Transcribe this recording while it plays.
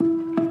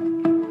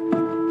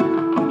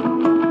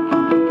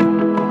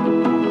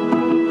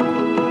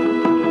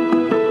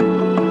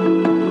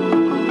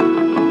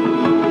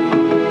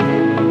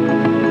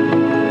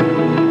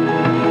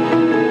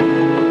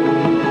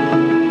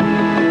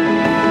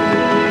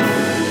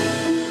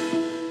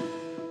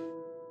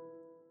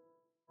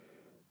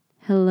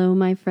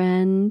my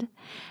friend,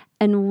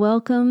 and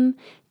welcome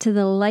to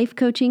the Life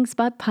Coaching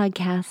Spot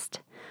podcast.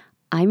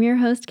 I'm your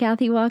host,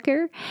 Kathy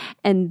Walker,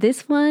 and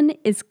this one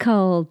is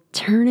called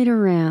Turn It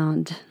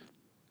Around.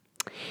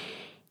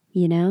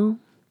 You know,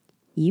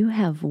 you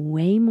have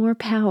way more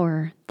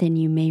power than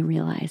you may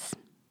realize.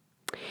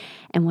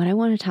 And what I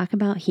want to talk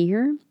about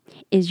here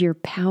is your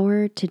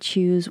power to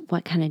choose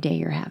what kind of day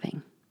you're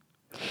having.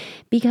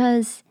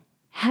 Because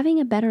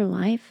having a better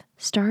life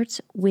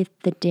starts with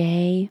the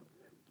day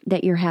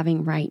that you're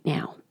having right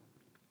now.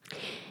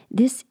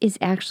 This is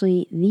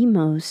actually the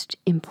most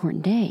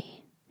important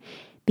day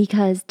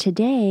because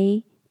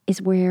today is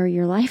where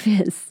your life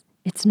is.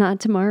 It's not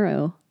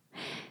tomorrow.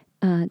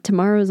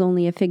 Tomorrow is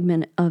only a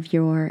figment of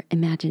your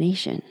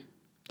imagination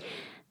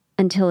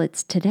until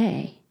it's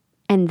today.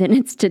 And then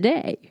it's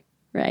today,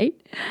 right?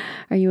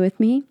 Are you with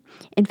me?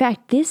 In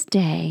fact, this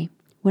day,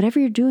 whatever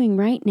you're doing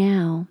right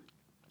now,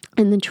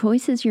 and the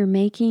choices you're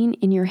making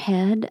in your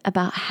head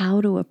about how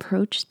to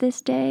approach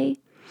this day,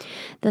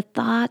 the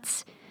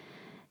thoughts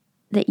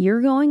that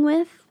you're going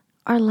with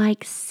are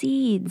like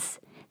seeds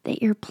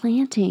that you're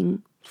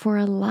planting for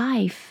a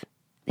life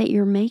that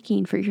you're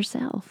making for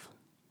yourself.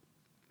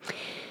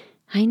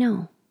 I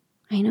know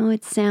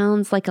it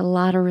sounds like a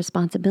lot of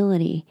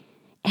responsibility,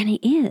 and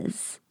it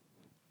is.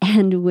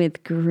 And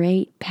with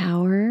great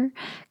power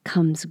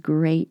comes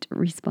great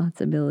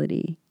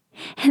responsibility.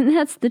 And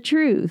that's the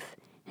truth.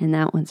 And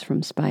that one's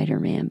from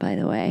Spider-Man, by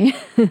the way.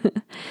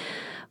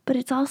 But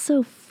it's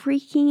also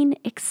freaking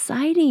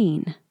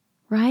exciting,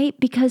 right?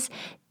 Because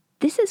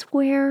this is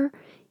where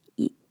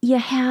you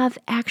have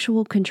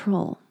actual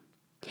control.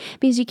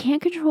 Because you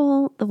can't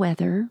control the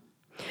weather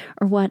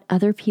or what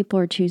other people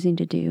are choosing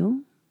to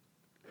do.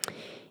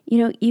 You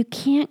know, you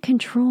can't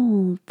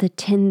control the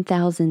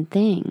 10,000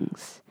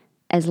 things,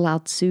 as Lao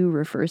Tzu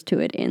refers to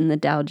it in the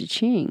Tao Te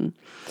Ching.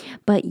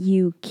 But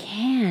you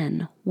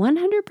can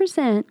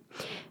 100%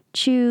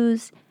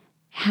 choose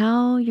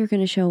how you're going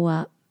to show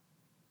up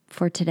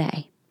for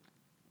today,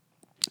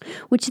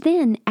 which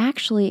then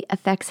actually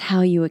affects how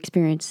you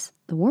experience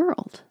the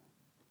world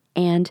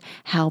and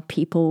how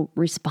people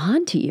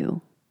respond to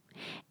you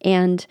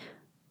and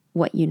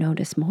what you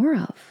notice more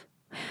of,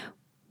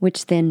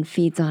 which then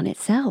feeds on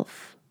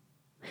itself.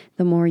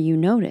 The more you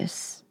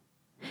notice,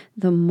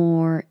 the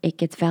more it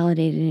gets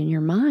validated in your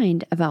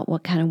mind about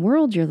what kind of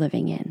world you're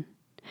living in.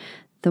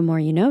 The more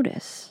you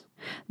notice,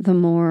 the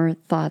more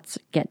thoughts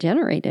get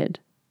generated,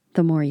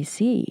 the more you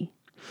see.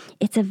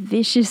 It's a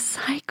vicious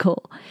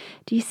cycle.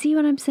 Do you see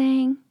what I'm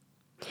saying?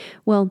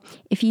 Well,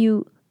 if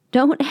you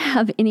don't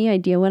have any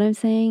idea what I'm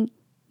saying,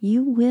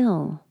 you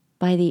will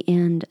by the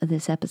end of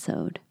this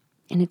episode.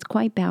 And it's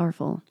quite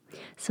powerful.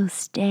 So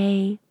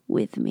stay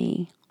with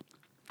me.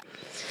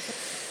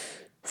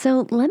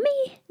 So let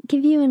me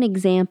give you an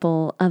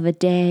example of a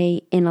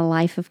day in a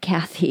life of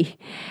Kathy,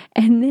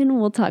 and then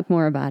we'll talk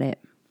more about it.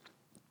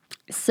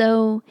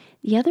 So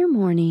the other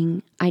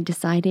morning, I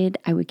decided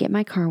I would get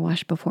my car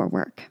washed before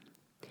work.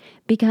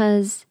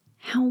 Because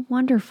how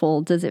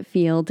wonderful does it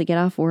feel to get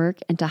off work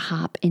and to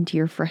hop into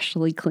your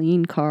freshly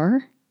clean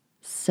car?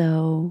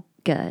 So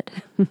good.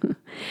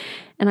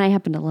 And I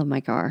happen to love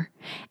my car.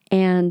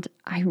 And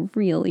I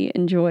really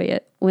enjoy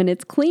it when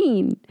it's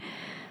clean.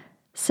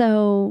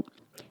 So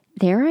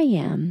there I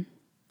am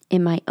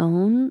in my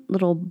own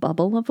little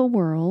bubble of a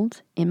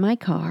world in my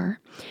car,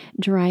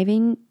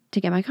 driving to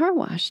get my car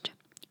washed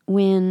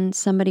when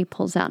somebody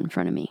pulls out in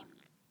front of me.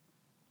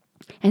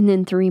 And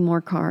then 3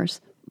 more cars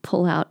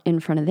pull out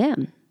in front of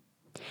them.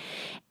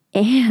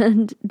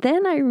 And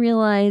then I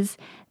realize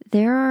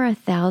there are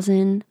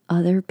 1,000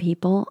 other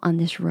people on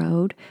this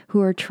road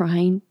who are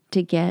trying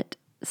to get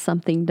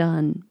something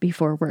done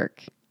before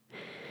work.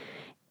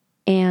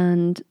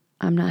 And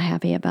I'm not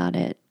happy about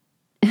it.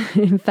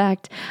 In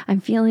fact, I'm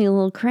feeling a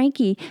little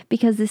cranky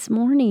because this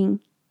morning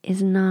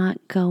is not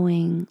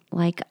going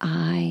like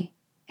I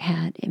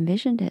had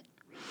envisioned it.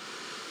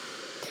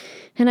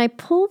 And I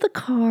pull the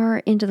car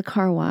into the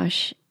car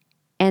wash,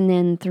 and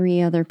then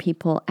 3 other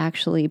people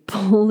actually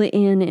pull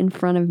in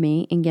front of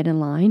me and get in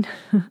line.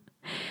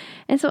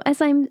 And so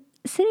as I'm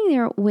sitting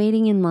there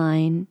waiting in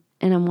line,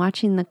 and I'm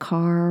watching the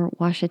car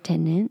wash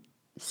attendant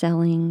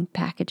selling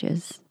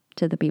packages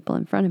to the people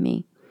in front of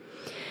me,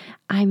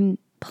 I'm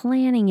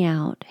planning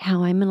out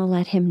how I'm going to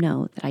let him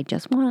know that I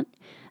just want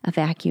a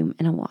vacuum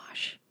and a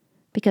wash.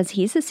 Because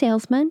he's a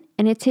salesman,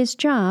 and it's his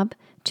job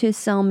to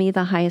sell me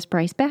the highest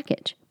price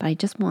package. But I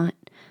just want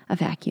a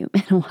vacuum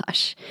and a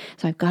wash.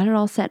 So I've got it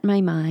all set in my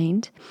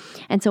mind.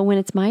 And so when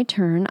it's my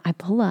turn, I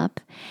pull up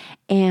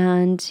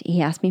and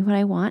he asks me what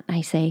I want. And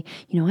I say,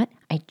 you know what?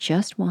 I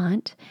just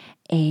want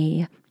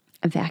a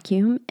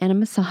vacuum and a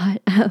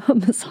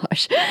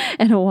massage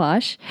and a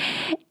wash.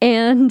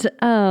 And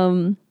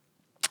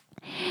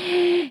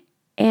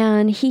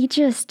he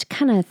just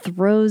kind of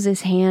throws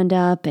his hand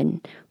up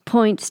and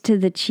points to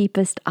the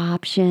cheapest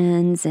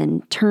options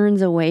and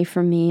turns away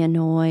from me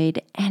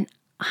annoyed. And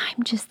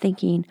I'm just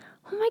thinking,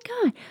 oh my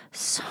God,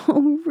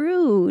 so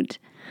rude.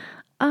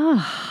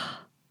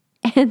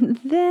 And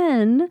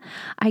then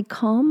I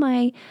call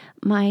my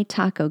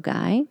taco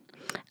guy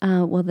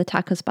the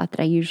taco spot that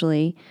I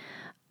usually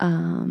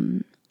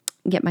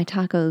get my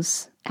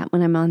tacos at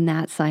when I'm on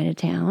that side of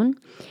town.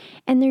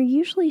 And they're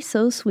usually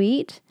so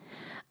sweet.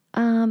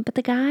 But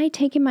the guy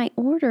taking my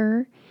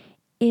order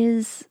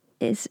is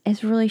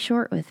really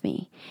short with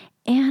me.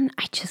 And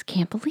I just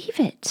can't believe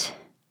it.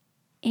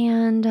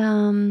 And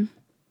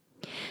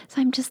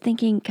so I'm just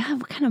thinking,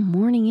 God, what kind of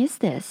morning is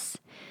this?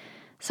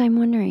 So I'm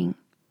wondering,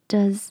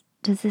 does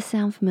this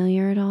sound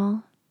familiar at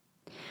all?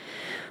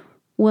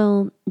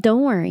 Well,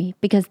 don't worry,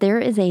 because there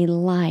is a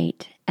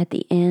light at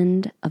the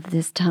end of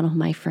this tunnel,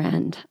 my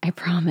friend. I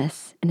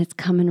promise. And it's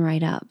coming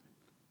right up.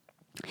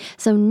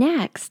 So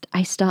next,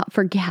 I stop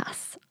for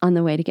gas on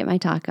the way to get my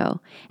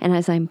taco. And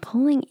as I'm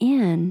pulling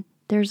in,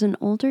 there's an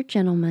older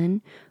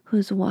gentleman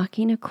who's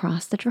walking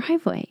across the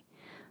driveway.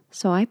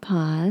 So I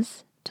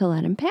pause to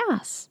let him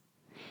pass.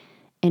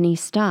 And he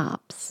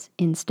stops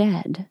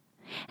instead.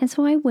 And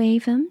so I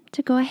wave him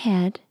to go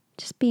ahead,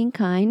 just being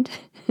kind.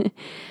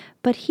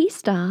 But he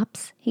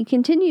stops, he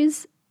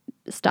continues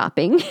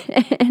stopping,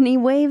 and he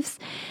waves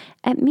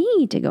at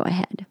me to go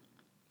ahead.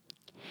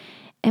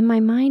 And my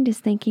mind is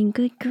thinking,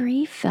 good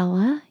grief,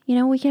 fella.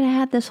 We could have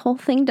had this whole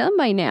thing done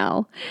by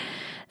now.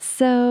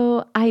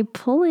 So I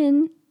pull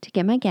in to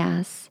get my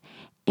gas,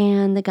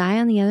 and the guy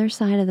on the other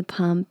side of the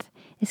pump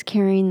is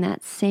carrying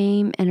that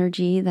same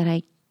energy that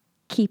I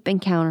keep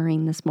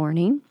encountering this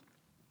morning.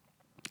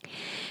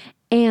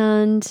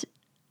 And,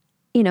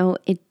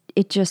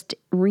 it just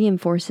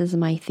reinforces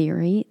my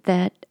theory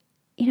that,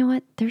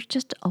 there's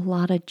just a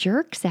lot of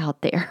jerks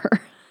out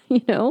there,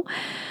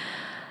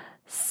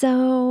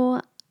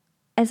 So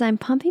as I'm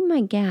pumping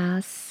my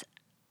gas,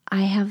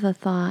 I have the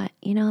thought,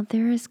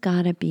 there has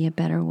got to be a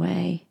better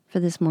way for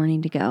this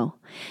morning to go,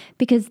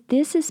 because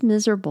this is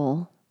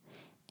miserable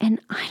and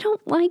I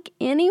don't like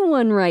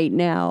anyone right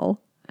now.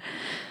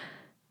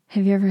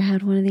 Have you ever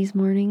had one of these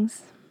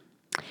mornings?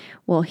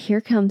 Well,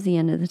 here comes the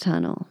end of the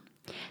tunnel.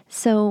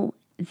 So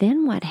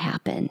then what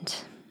happened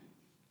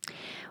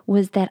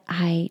was that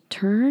I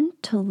turned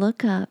to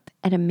look up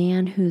at a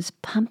man who's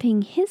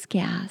pumping his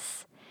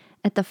gas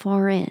at the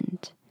far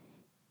end.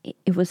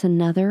 It was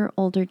another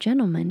older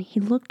gentleman. He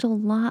looked a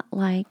lot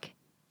like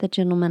the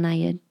gentleman I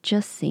had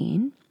just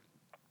seen.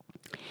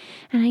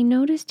 And I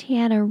noticed he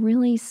had a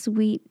really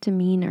sweet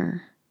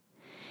demeanor.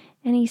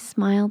 And he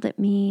smiled at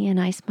me and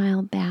I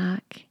smiled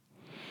back.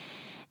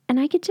 And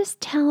I could just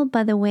tell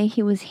by the way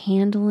he was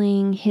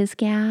handling his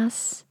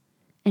gas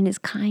and his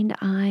kind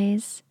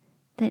eyes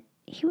that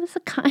he was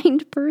a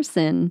kind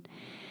person.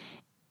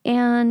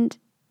 And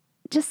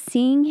just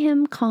seeing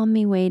him calmed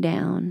me way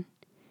down.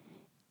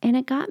 And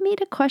it got me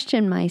to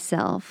question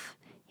myself,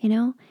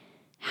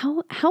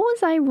 how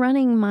was I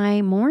running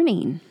my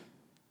morning?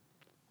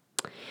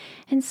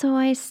 And so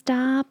I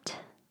stopped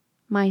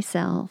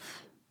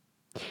myself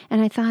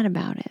and I thought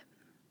about it.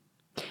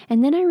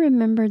 And then I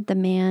remembered the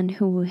man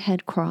who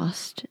had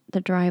crossed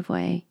the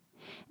driveway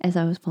as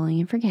I was pulling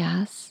in for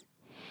gas.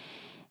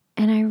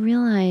 And I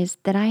realized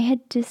that I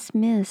had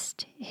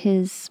dismissed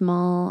his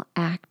small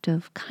act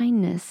of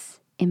kindness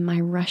in my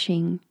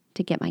rushing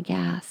to get my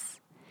gas.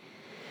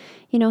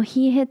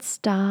 He had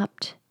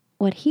stopped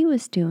what he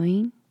was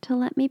doing to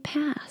let me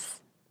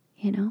pass,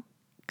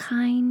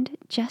 kind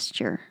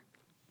gesture.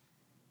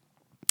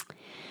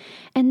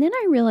 And then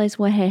I realized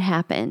what had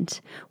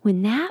happened.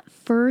 When that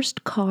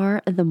first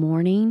car of the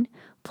morning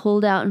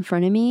pulled out in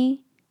front of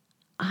me,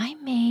 I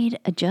made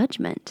a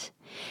judgment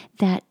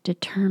that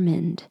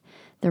determined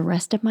the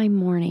rest of my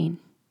morning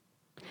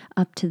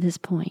up to this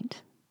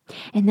point.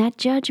 And that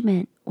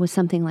judgment was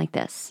something like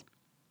this.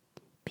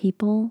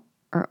 People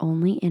are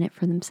only in it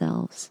for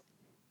themselves,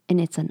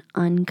 and it's an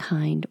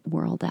unkind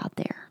world out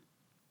there.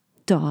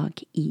 Dog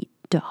eat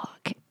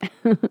dog.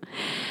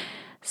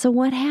 So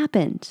what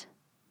happened?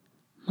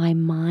 My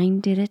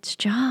mind did its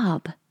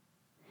job.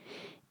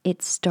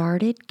 It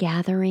started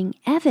gathering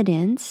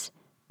evidence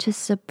to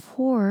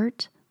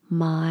support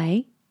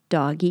my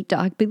dog eat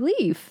dog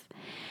belief.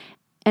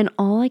 And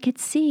all I could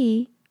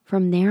see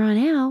from there on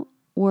out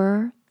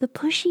were the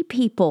pushy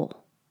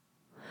people.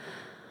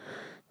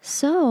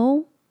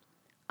 So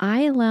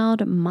I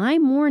allowed my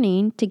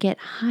morning to get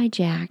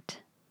hijacked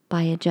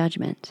by a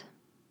judgment.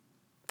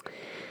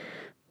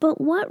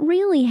 But what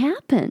really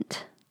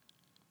happened?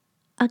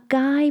 A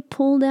guy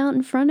pulled out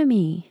in front of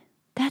me.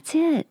 That's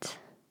it.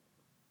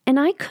 And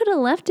I could have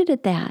left it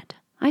at that.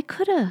 I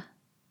could have.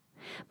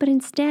 But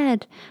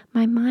instead,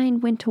 my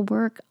mind went to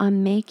work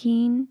on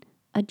making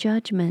a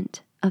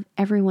judgment of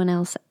everyone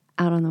else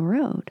out on the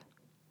road.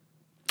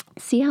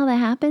 See how that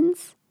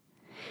happens?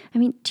 I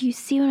mean, do you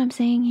see what I'm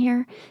saying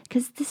here?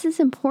 Because this is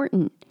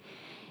important.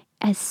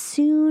 As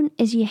soon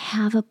as you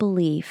have a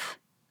belief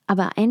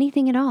about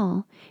anything at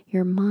all,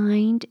 your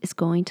mind is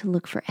going to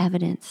look for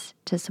evidence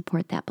to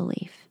support that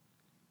belief.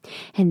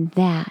 And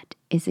that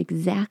is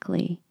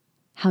exactly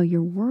how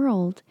your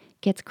world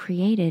gets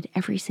created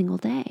every single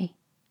day.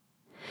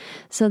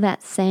 So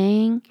that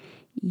saying,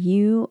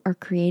 you are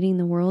creating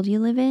the world you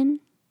live in,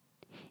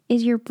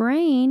 is your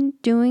brain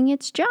doing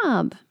its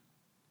job.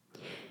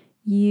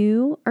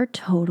 You are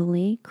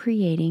totally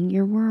creating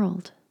your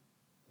world,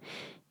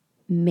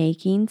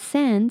 making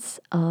sense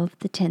of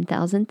the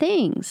 10,000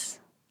 things.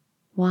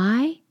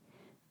 Why?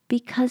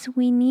 Because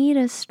we need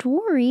a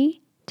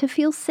story to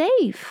feel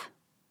safe,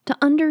 to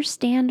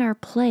understand our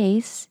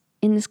place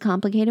in this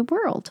complicated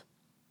world.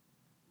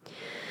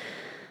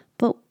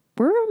 But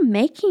we're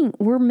making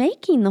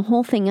the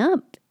whole thing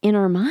up in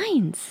our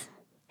minds.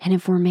 And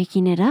if we're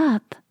making it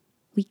up,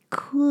 we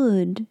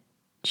could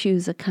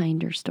choose a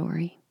kinder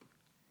story.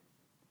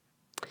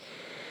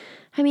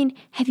 I mean,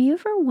 have you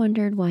ever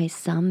wondered why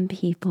some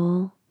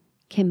people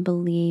can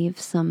believe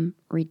some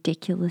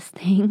ridiculous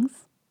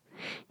things?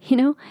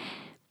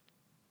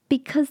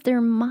 Because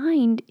their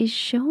mind is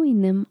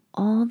showing them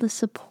all the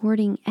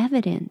supporting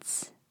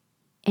evidence,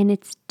 and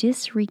it's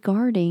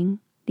disregarding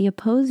the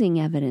opposing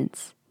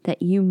evidence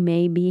that you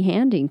may be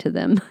handing to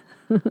them.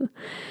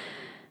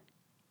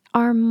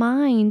 Our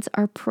minds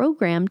are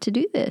programmed to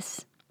do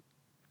this.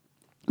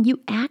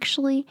 You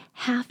actually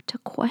have to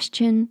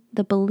question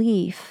the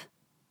belief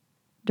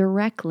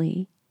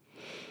directly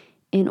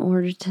in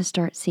order to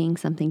start seeing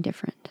something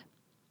different.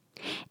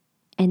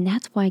 And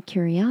that's why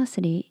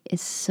curiosity is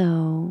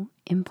so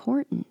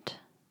important,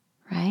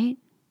 right?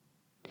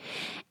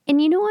 And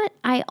you know what?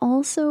 I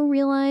also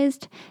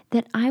realized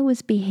that I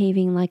was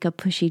behaving like a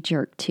pushy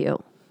jerk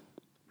too.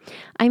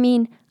 I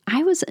mean,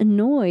 I was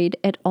annoyed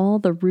at all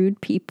the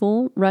rude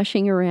people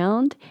rushing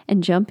around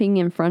and jumping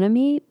in front of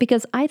me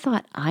because I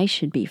thought I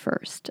should be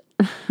first.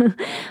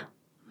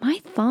 My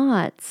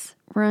thoughts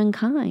were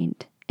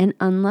unkind and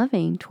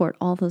unloving toward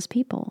all those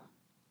people.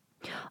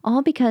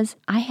 All because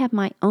I had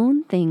my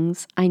own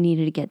things I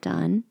needed to get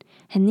done,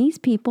 and these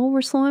people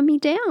were slowing me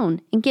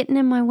down and getting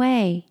in my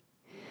way.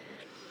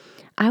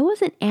 I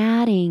wasn't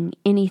adding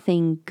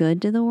anything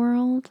good to the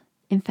world.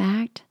 In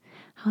fact,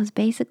 I was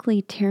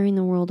basically tearing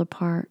the world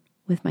apart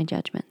with my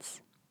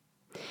judgments.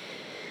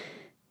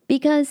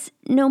 Because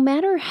no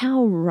matter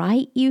how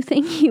right you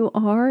think you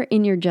are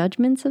in your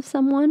judgments of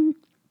someone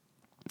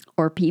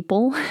or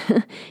people,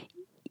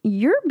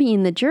 you're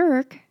being the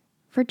jerk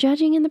for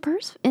judging in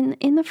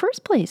the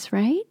first place,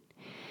 right?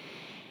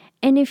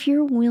 And if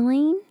you're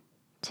willing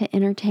to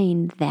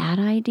entertain that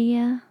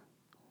idea,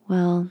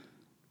 well,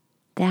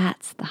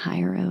 that's the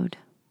high road.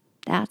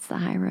 That's the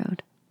high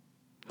road.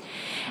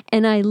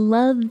 And I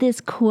love this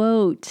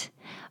quote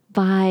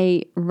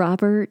by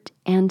Robert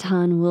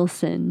Anton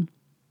Wilson.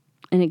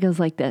 And it goes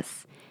like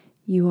this: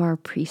 "You are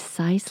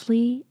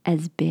precisely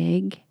as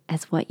big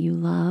as what you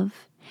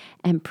love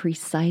and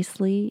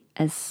precisely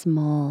as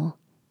small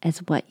as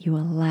what you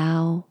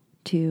allow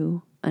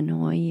to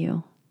annoy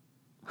you."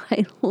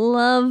 I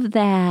love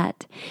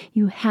that.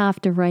 You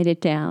have to write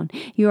it down.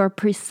 You are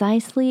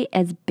precisely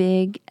as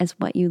big as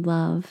what you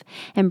love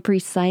and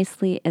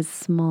precisely as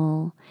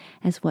small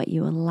as what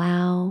you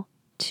allow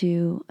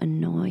to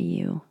annoy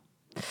you.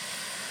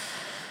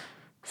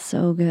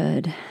 So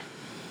good.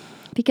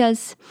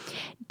 Because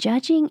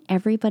judging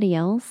everybody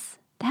else,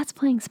 that's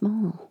playing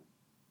small.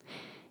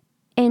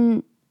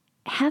 And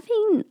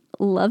having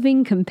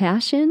loving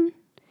compassion,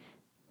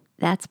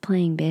 that's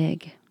playing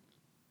big.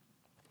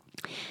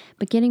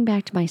 But getting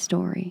back to my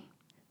story,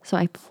 so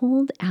I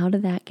pulled out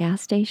of that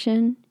gas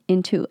station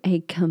into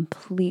a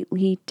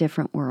completely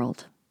different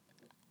world,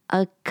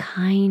 a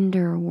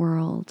kinder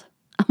world,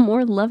 a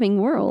more loving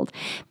world,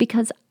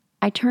 because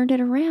I turned it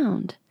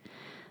around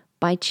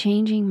by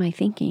changing my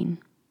thinking.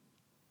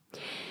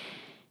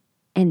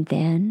 And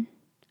then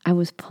I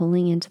was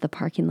pulling into the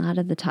parking lot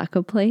of the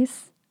taco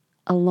place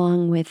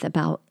along with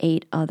about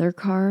 8 other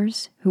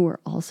cars who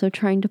were also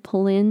trying to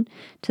pull in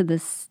to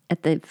this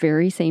at the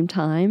very same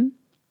time.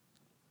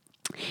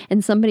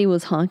 And somebody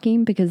was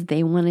honking because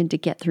they wanted to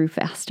get through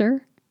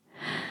faster.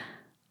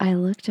 I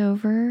looked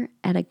over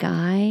at a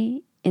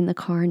guy in the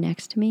car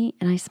next to me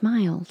and I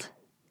smiled.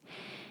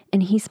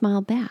 And he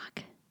smiled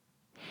back.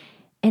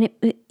 And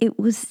it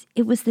was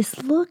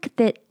this look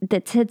that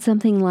said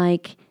something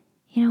like,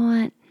 "You know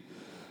what?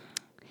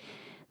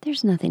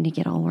 There's nothing to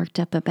get all worked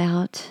up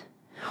about.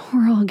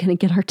 We're all going to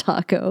get our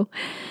taco."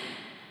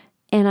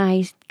 And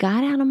I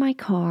got out of my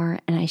car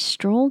and I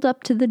strolled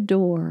up to the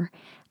door.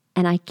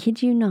 And I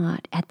kid you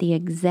not, at the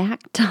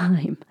exact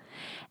time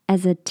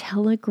as a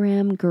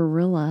telegram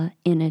gorilla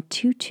in a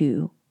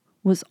tutu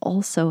was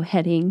also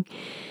heading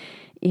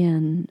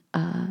in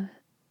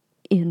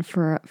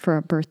for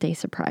a birthday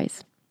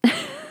surprise.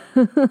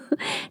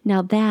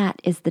 Now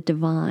that is the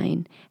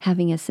divine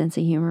having a sense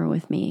of humor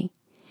with me.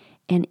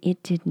 And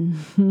it did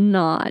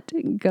not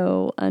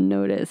go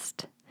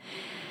unnoticed.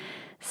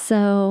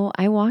 So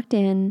I walked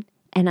in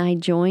and I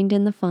joined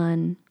in the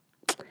fun.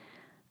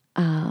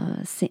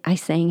 I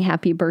sang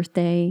happy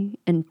birthday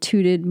and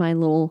tooted my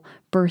little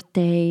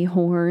birthday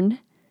horn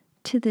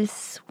to this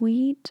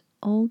sweet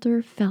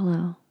older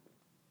fellow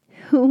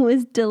who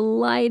was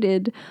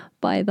delighted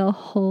by the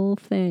whole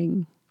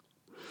thing.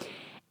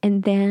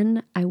 And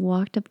then I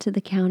walked up to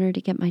the counter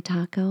to get my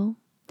taco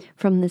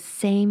from the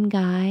same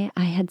guy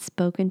I had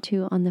spoken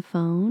to on the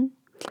phone.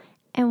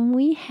 And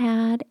we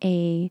had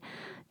a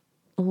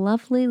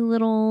lovely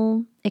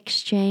little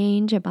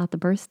exchange about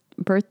the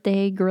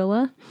birthday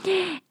gorilla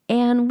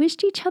and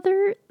wished each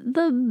other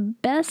the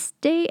best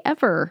day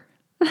ever.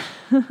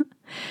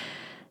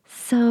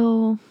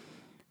 So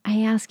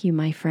I ask you,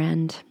 my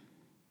friend,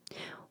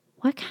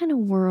 what kind of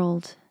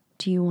world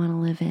do you want to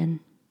live in?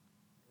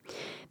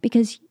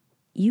 Because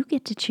you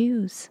get to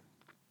choose.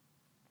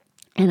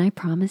 And I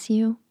promise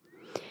you,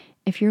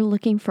 if you're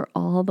looking for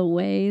all the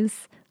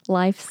ways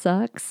life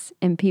sucks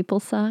and people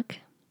suck,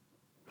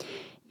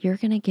 you're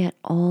going to get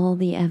all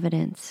the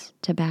evidence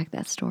to back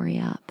that story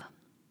up.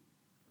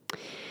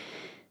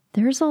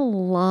 There's a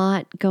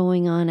lot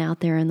going on out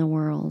there in the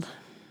world,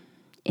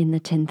 in the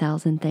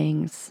 10,000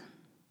 things,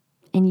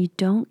 and you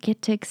don't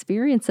get to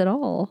experience it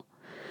all.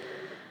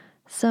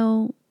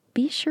 So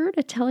be sure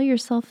to tell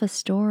yourself a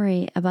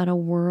story about a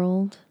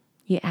world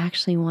you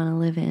actually want to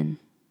live in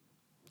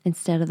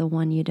instead of the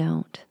one you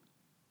don't.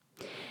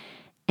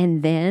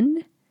 And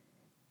then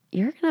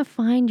you're going to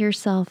find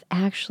yourself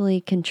actually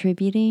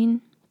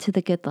contributing to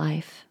the good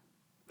life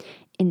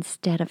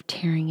instead of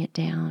tearing it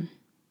down.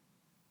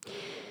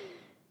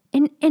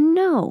 And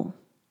no,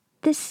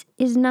 this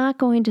is not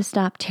going to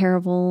stop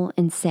terrible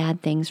and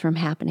sad things from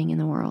happening in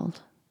the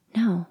world.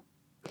 No,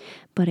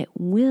 but it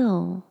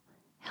will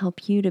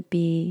help you to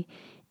be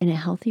in a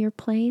healthier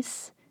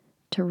place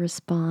to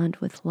respond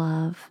with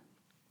love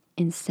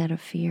instead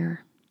of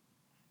fear.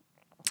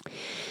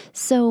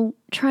 So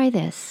try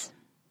this.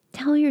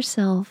 Tell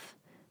yourself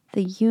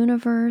the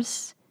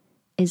universe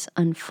is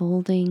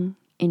unfolding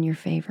in your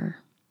favor.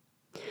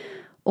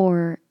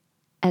 Or,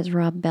 as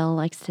Rob Bell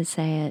likes to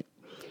say it,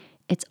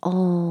 it's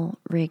all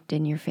rigged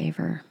in your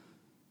favor.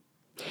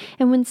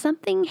 And when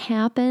something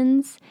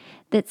happens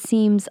that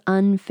seems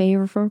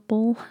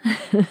unfavorable,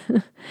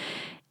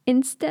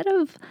 instead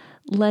of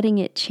letting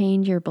it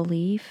change your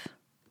belief,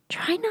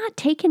 try not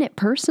taking it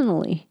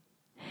personally.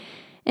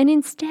 And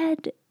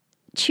instead,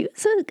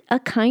 choose a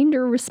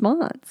kinder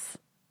response.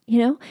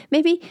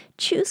 Maybe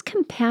choose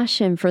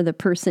compassion for the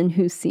person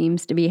who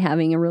seems to be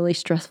having a really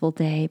stressful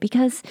day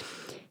because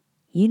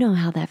you know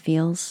how that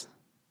feels.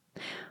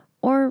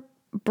 Or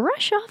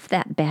brush off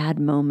that bad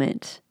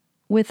moment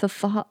with a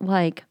thought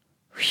like,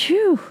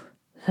 phew,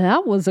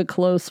 that was a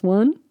close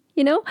one.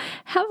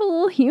 Have a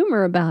little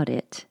humor about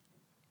it.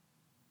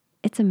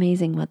 It's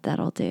amazing what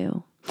that'll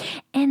do.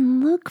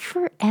 And look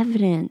for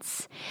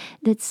evidence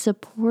that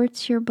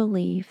supports your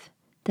belief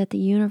that the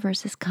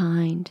universe is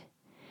kind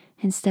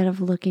instead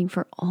of looking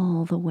for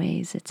all the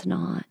ways it's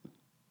not.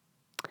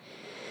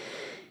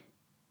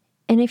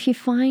 And if you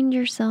find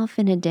yourself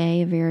in a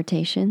day of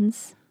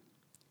irritations,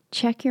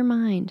 check your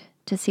mind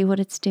to see what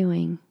it's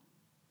doing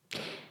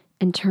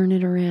and turn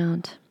it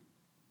around.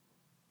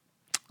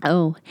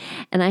 Oh,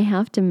 and I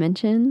have to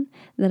mention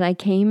that I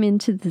came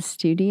into the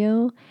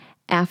studio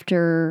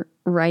after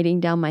writing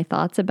down my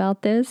thoughts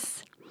about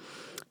this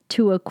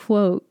to a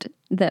quote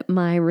that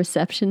my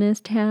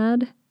receptionist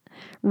had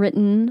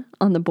written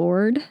on the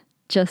board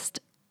just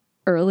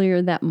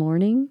earlier that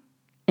morning.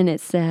 And it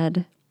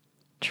said,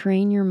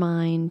 "Train your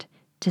mind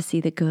to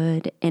see the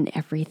good in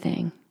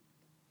everything."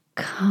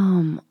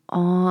 Come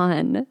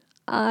on.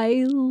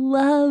 I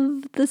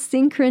love the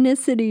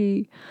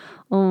synchronicity.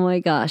 Oh my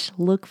gosh,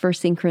 look for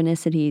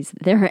synchronicities.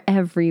 They're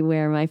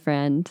everywhere, my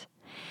friend.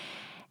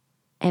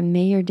 And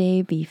may your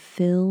day be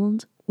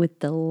filled with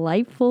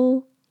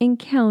delightful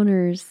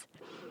encounters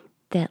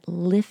that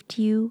lift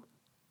you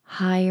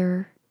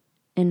higher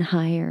and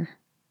higher.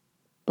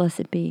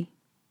 Blessed be.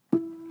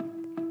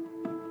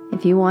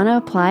 If you want to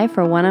apply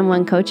for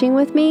one-on-one coaching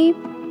with me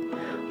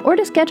or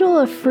to schedule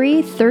a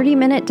free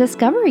 30-minute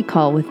discovery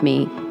call with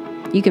me,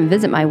 you can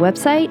visit my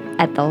website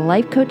at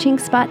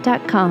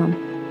thelifecoachingspot.com.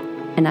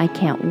 And I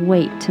can't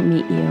wait to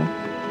meet you.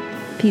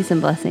 Peace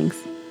and blessings.